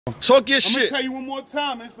Talk your shit. I'm gonna tell you one more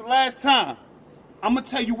time, and it's the last time. I'm gonna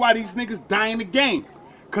tell you why these niggas die in the game.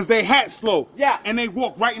 Cause they hat slow. Yeah. And they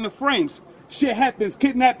walk right in the frames. Shit happens,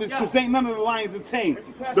 kidnappings, cause ain't none of the lions are tame.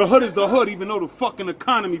 The hood is the hood, even though the fucking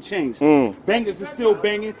economy changed. Bangers is still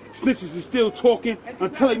banging, snitches is still talking,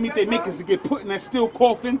 until they meet their makers and get put in that still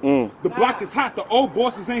coffin. The block is hot, the old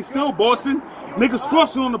bosses ain't still bossing. Niggas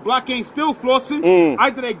flossing on the block ain't still flossing.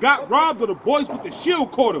 Either they got robbed or the boys with the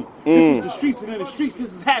shield caught them. This is the streets, and in the streets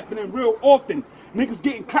this is happening real often. Niggas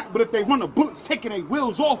getting caught, but if they run the bullets, taking their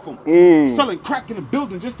wheels off them. Selling crack in the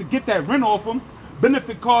building just to get that rent off them.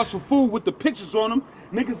 Benefit cards for food with the pictures on them.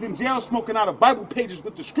 Niggas in jail smoking out of Bible pages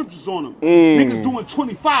with the scriptures on them. Niggas doing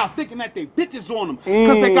 25 thinking that they bitches on them.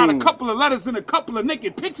 Cause they got a couple of letters and a couple of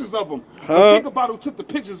naked pictures of them. But think about who took the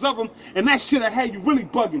pictures of them, and that shit had you really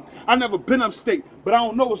bugging. I never been upstate, but I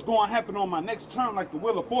don't know what's going to happen on my next turn like the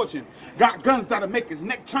Wheel of Fortune. Got guns that'll make his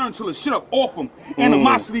neck turn till the shit up off him.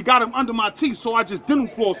 Animosity got him under my teeth, so I just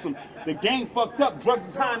didn't floss him. The game fucked up, drugs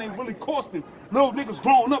is high and ain't really costing. Little niggas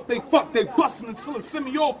growing up, they fuck, they busting until it send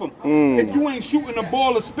me off them. If you ain't shooting the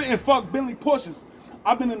ball or spitting, fuck Bentley Porsches.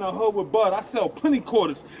 I've been in the hood with Bud, I sell plenty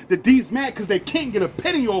quarters. The D's mad cause they can't get a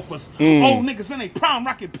penny off us. Old niggas in they prime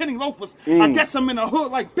rocking penny loafers. I guess I'm in the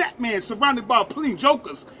hood like Batman, surrounded by plenty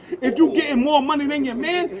jokers. If you getting more money than your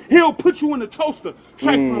man, he'll put you in the toaster.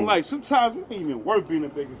 Trifling life, sometimes it ain't even worth being the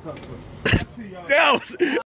biggest hustler.